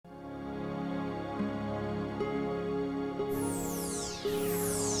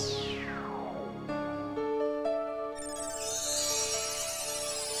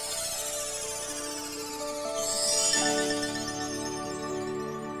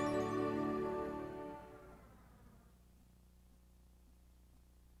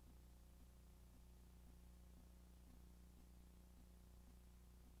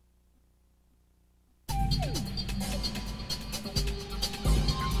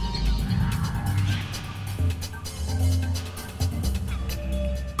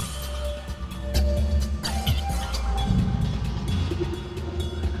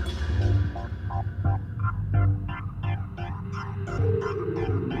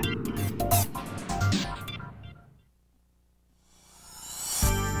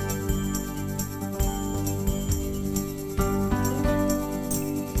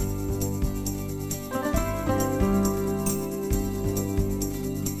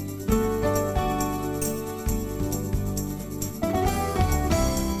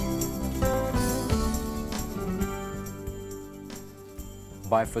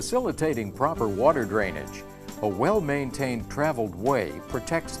By facilitating proper water drainage, a well-maintained traveled way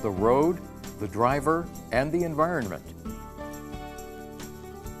protects the road, the driver, and the environment.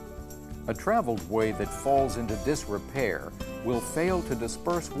 A traveled way that falls into disrepair will fail to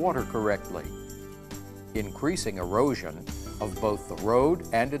disperse water correctly, increasing erosion of both the road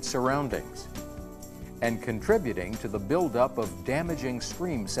and its surroundings, and contributing to the buildup of damaging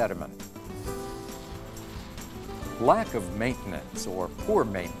stream sediment. Lack of maintenance or poor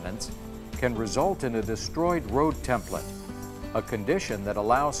maintenance can result in a destroyed road template, a condition that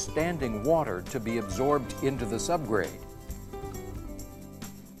allows standing water to be absorbed into the subgrade.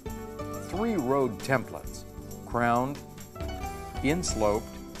 3 road templates, crowned, insloped,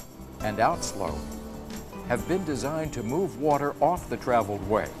 and outsloped, have been designed to move water off the traveled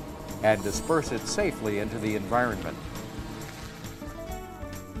way and disperse it safely into the environment.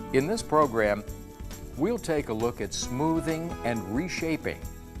 In this program, we'll take a look at smoothing and reshaping,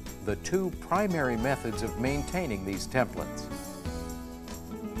 the 2 primary methods of maintaining these templates.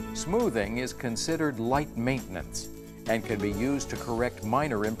 Smoothing is considered light maintenance and can be used to correct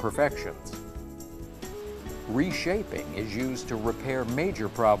minor imperfections. Reshaping is used to repair major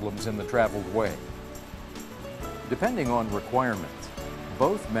problems in the traveled way. Depending on requirements,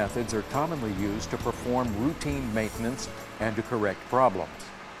 both methods are commonly used to perform routine maintenance and to correct problems.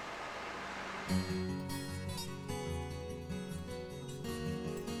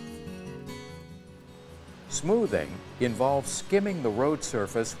 Smoothing involves skimming the road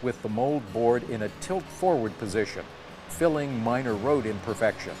surface with the mold board in a tilt-forward position, filling minor road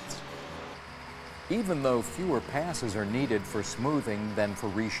imperfections. Even though fewer passes are needed for smoothing than for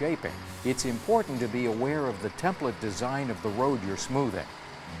reshaping, it's important to be aware of the template design of the road you're smoothing.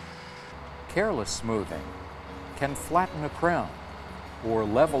 Careless smoothing can flatten a crown or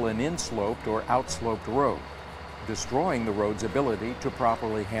level an insloped or outsloped road, destroying the road's ability to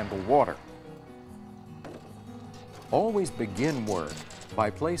properly handle water. Always begin work by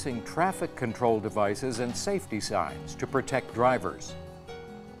placing traffic control devices and safety signs to protect drivers.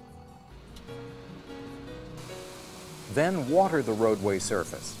 Then water the roadway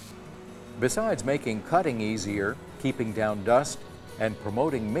surface. Besides making cutting easier, keeping down dust, and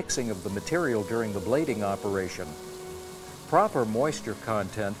promoting mixing of the material during the blading operation, proper moisture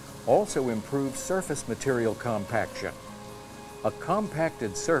content also improves surface material compaction. A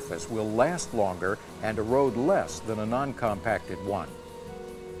compacted surface will last longer and erode less than a non-compacted one.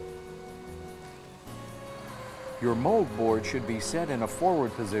 Your mold board should be set in a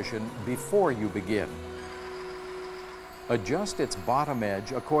forward position before you begin. Adjust its bottom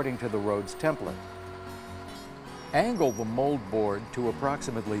edge according to the road's template. Angle the mold board to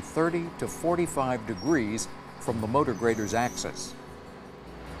approximately 30 to 45 degrees from the motor grader's axis.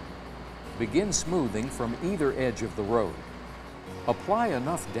 Begin smoothing from either edge of the road. Apply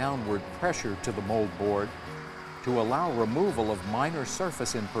enough downward pressure to the mold board to allow removal of minor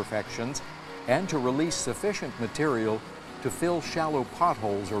surface imperfections and to release sufficient material to fill shallow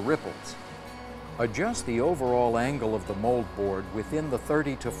potholes or ripples. Adjust the overall angle of the mold board within the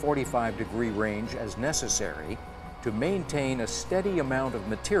 30 to 45 degree range as necessary to maintain a steady amount of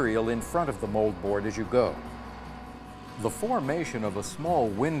material in front of the mold board as you go. The formation of a small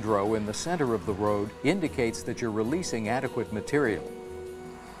windrow in the center of the road indicates that you're releasing adequate material.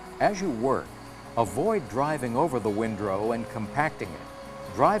 As you work, avoid driving over the windrow and compacting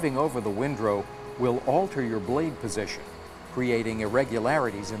it. Driving over the windrow will alter your blade position, creating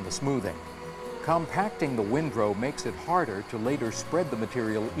irregularities in the smoothing. Compacting the windrow makes it harder to later spread the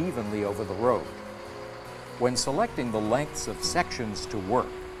material evenly over the road. When selecting the lengths of sections to work,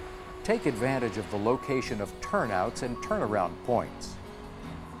 take advantage of the location of turnouts and turnaround points.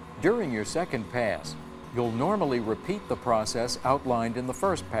 During your second pass, you'll normally repeat the process outlined in the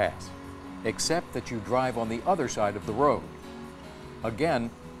first pass, except that you drive on the other side of the road.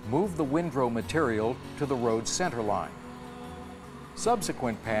 Again, move the windrow material to the road's center line.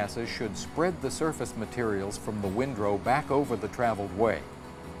 Subsequent passes should spread the surface materials from the windrow back over the traveled way.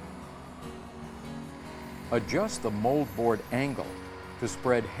 Adjust the mold board angle to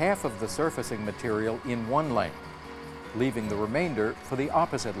spread half of the surfacing material in one lane, leaving the remainder for the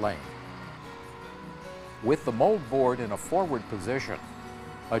opposite lane. With the mold board in a forward position,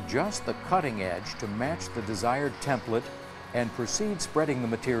 adjust the cutting edge to match the desired template and proceed spreading the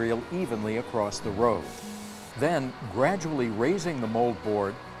material evenly across the road. Then, gradually raising the mold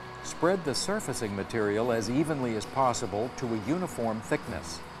board, spread the surfacing material as evenly as possible to a uniform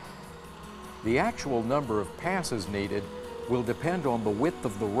thickness. The actual number of passes needed will depend on the width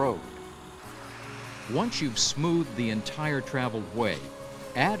of the road. Once you've smoothed the entire traveled way,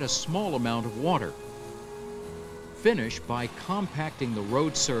 add a small amount of water. Finish by compacting the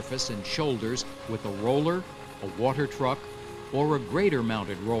road surface and shoulders with a roller, a water truck, or a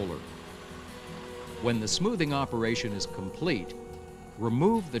grader-mounted roller. When the smoothing operation is complete,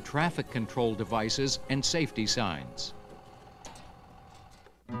 remove the traffic control devices and safety signs.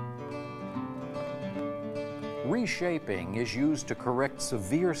 Reshaping is used to correct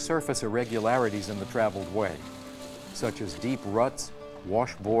severe surface irregularities in the traveled way, such as deep ruts,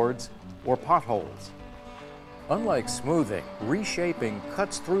 washboards, or potholes. Unlike smoothing, reshaping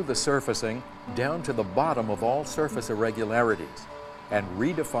cuts through the surfacing down to the bottom of all surface irregularities and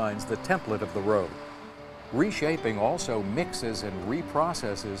redefines the template of the road. Reshaping also mixes and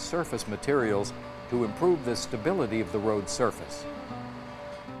reprocesses surface materials to improve the stability of the road surface.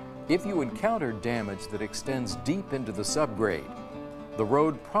 If you encounter damage that extends deep into the subgrade, the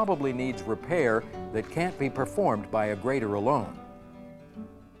road probably needs repair that can't be performed by a grader alone.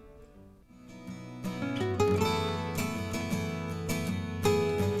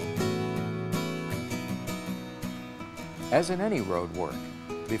 As in any road work,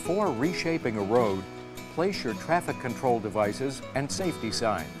 before reshaping a road, place your traffic control devices and safety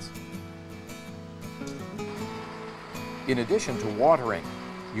signs. In addition to watering,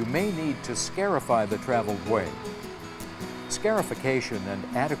 you may need to scarify the traveled way. Scarification and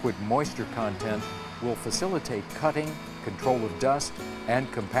adequate moisture content will facilitate cutting, control of dust, and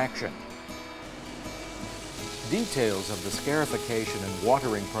compaction. Details of the scarification and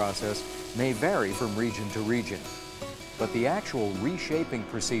watering process may vary from region to region, but the actual reshaping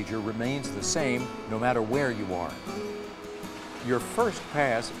procedure remains the same no matter where you are. Your first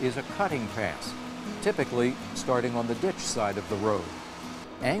pass is a cutting pass, typically starting on the ditch side of the road.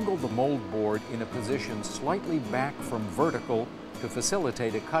 Angle the mold board in a position slightly back from vertical to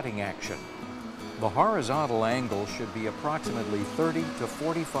facilitate a cutting action. The horizontal angle should be approximately 30 to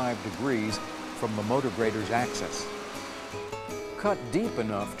 45 degrees from the motor grader's axis. Cut deep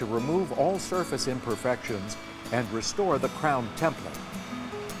enough to remove all surface imperfections and restore the crown template.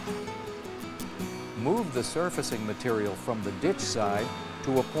 Move the surfacing material from the ditch side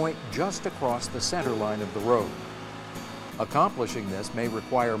to a point just across the center line of the road. Accomplishing this may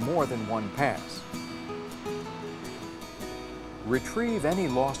require more than one pass. Retrieve any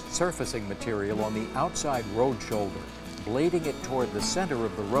lost surfacing material on the outside road shoulder, blading it toward the center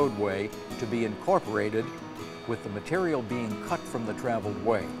of the roadway to be incorporated with the material being cut from the traveled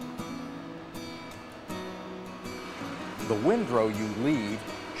way. The windrow you leave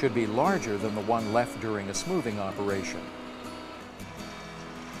should be larger than the one left during a smoothing operation.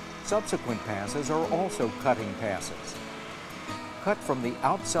 Subsequent passes are also cutting passes. Cut from the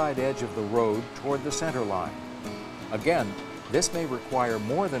outside edge of the road toward the center line. Again, this may require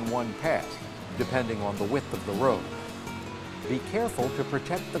more than one pass, depending on the width of the road. Be careful to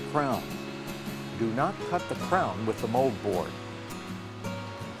protect the crown. Do not cut the crown with the mold board.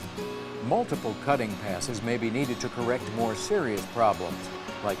 Multiple cutting passes may be needed to correct more serious problems,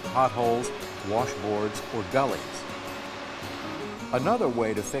 like potholes, washboards, or gullies. Another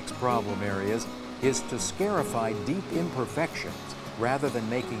way to fix problem areas is to scarify deep imperfections rather than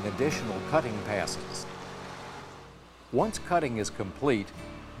making additional cutting passes. Once cutting is complete,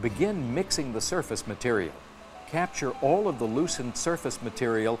 begin mixing the surface material. Capture all of the loosened surface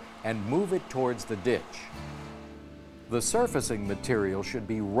material and move it towards the ditch. The surfacing material should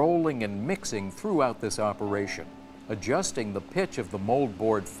be rolling and mixing throughout this operation. Adjusting the pitch of the mold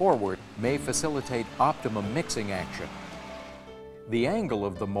board forward may facilitate optimum mixing action. The angle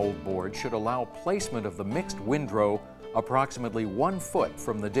of the mold board should allow placement of the mixed windrow approximately 1 foot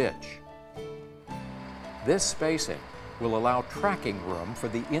from the ditch. This spacing will allow tracking room for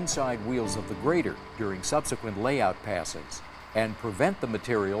the inside wheels of the grader during subsequent layout passes and prevent the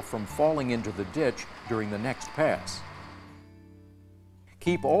material from falling into the ditch during the next pass.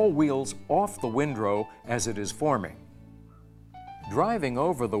 Keep all wheels off the windrow as it is forming. Driving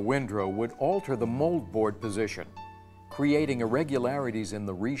over the windrow would alter the mold board position, creating irregularities in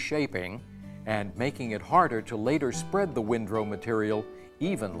the reshaping and making it harder to later spread the windrow material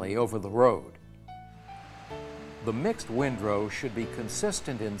evenly over the road. The mixed windrow should be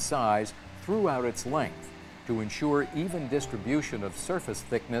consistent in size throughout its length to ensure even distribution of surface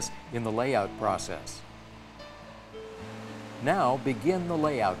thickness in the layout process. Now begin the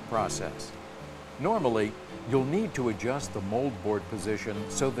layout process. Normally, you'll need to adjust the mold board position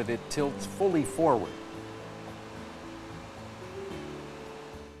so that it tilts fully forward.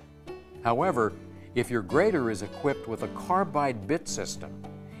 However, if your grader is equipped with a carbide bit system,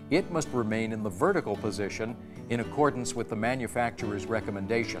 it must remain in the vertical position in accordance with the manufacturer's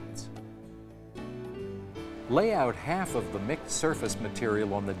recommendations. Lay out half of the mixed surface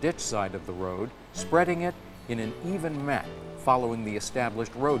material on the ditch side of the road, spreading it in an even mat following the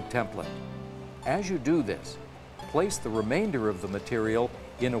established road template. As you do this, place the remainder of the material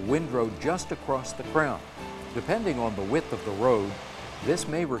in a windrow just across the crown. Depending on the width of the road, this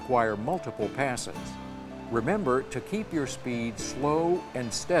may require multiple passes. Remember to keep your speed slow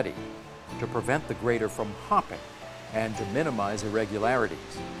and steady to prevent the grader from hopping and to minimize irregularities.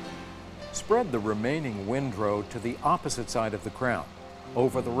 Spread the remaining windrow to the opposite side of the crown,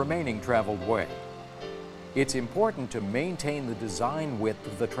 over the remaining traveled way. It's important to maintain the design width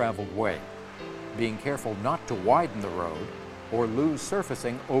of the traveled way, being careful not to widen the road or lose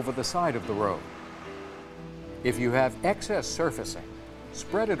surfacing over the side of the road. If you have excess surfacing,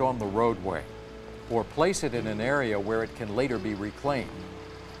 spread it on the roadway or place it in an area where it can later be reclaimed.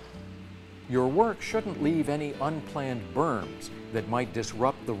 Your work shouldn't leave any unplanned berms that might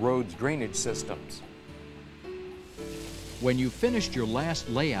disrupt the road's drainage systems. When you've finished your last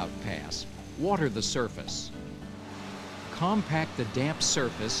layout pass, water the surface. Compact the damp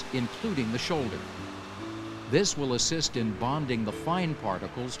surface, including the shoulder. This will assist in bonding the fine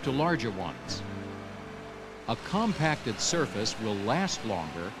particles to larger ones. A compacted surface will last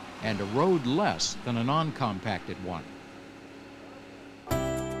longer and erode less than a non-compacted one.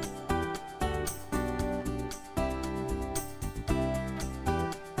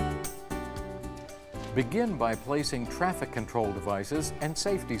 Begin by placing traffic control devices and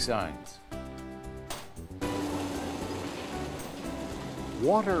safety signs.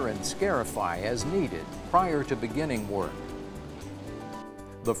 Water and scarify as needed prior to beginning work.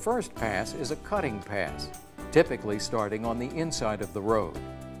 The first pass is a cutting pass, typically starting on the inside of the road.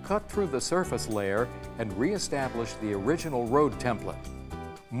 Cut through the surface layer and re-establish the original road template.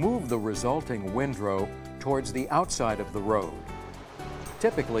 Move the resulting windrow towards the outside of the road.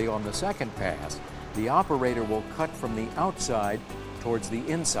 Typically on the second pass, the operator will cut from the outside towards the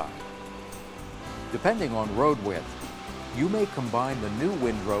inside. Depending on road width, you may combine the new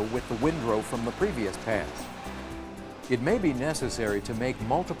windrow with the windrow from the previous pass. It may be necessary to make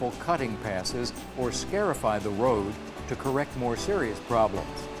multiple cutting passes or scarify the road to correct more serious problems,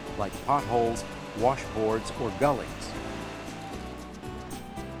 like potholes, washboards, or gullies.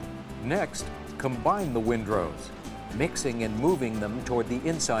 Next, combine the windrows, mixing and moving them toward the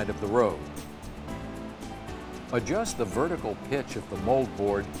inside of the road. Adjust the vertical pitch of the mold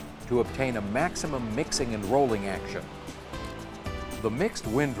board to obtain a maximum mixing and rolling action. The mixed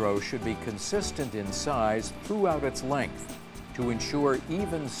windrow should be consistent in size throughout its length to ensure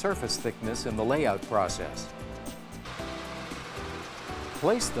even surface thickness in the layout process.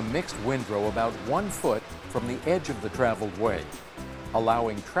 Place the mixed windrow about 1 foot from the edge of the traveled way,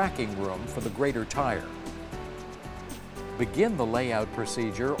 allowing tracking room for the greater tire. Begin the layout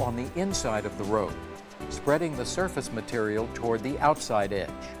procedure on the inside of the road, spreading the surface material toward the outside edge.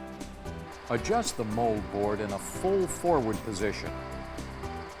 Adjust the mold board in a full forward position.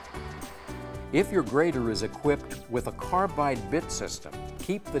 If your grader is equipped with a carbide bit system,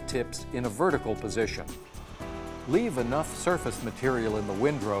 keep the tips in a vertical position. Leave enough surface material in the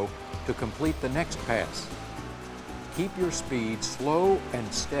windrow to complete the next pass. Keep your speed slow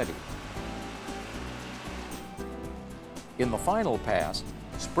and steady. In the final pass,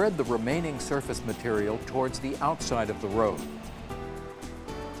 spread the remaining surface material towards the outside of the road.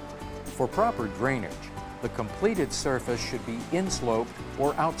 For proper drainage, the completed surface should be insloped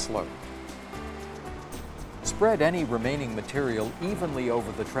or outsloped. Spread any remaining material evenly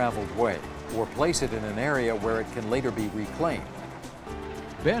over the traveled way, or place it in an area where it can later be reclaimed.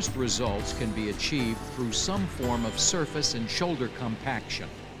 Best results can be achieved through some form of surface and shoulder compaction.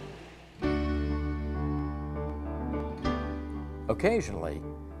 Occasionally,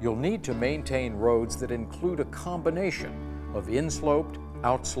 you'll need to maintain roads that include a combination of insloped,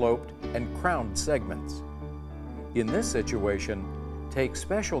 outsloped, and crowned segments. In this situation, take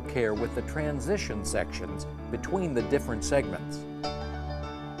special care with the transition sections between the different segments.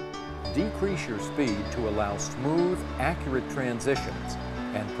 Decrease your speed to allow smooth, accurate transitions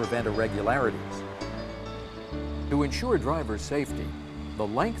and prevent irregularities. To ensure driver safety, the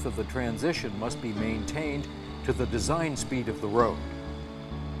length of the transition must be maintained to the design speed of the road.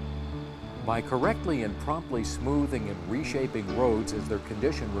 By correctly and promptly smoothing and reshaping roads as their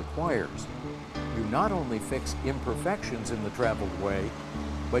condition requires, you not only fix imperfections in the traveled way,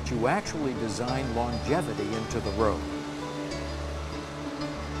 but you actually design longevity into the road.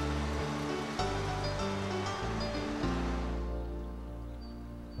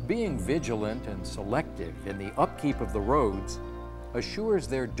 Being vigilant and selective in the upkeep of the roads assures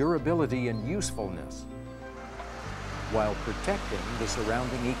their durability and usefulness, while protecting the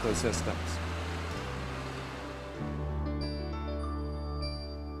surrounding ecosystems.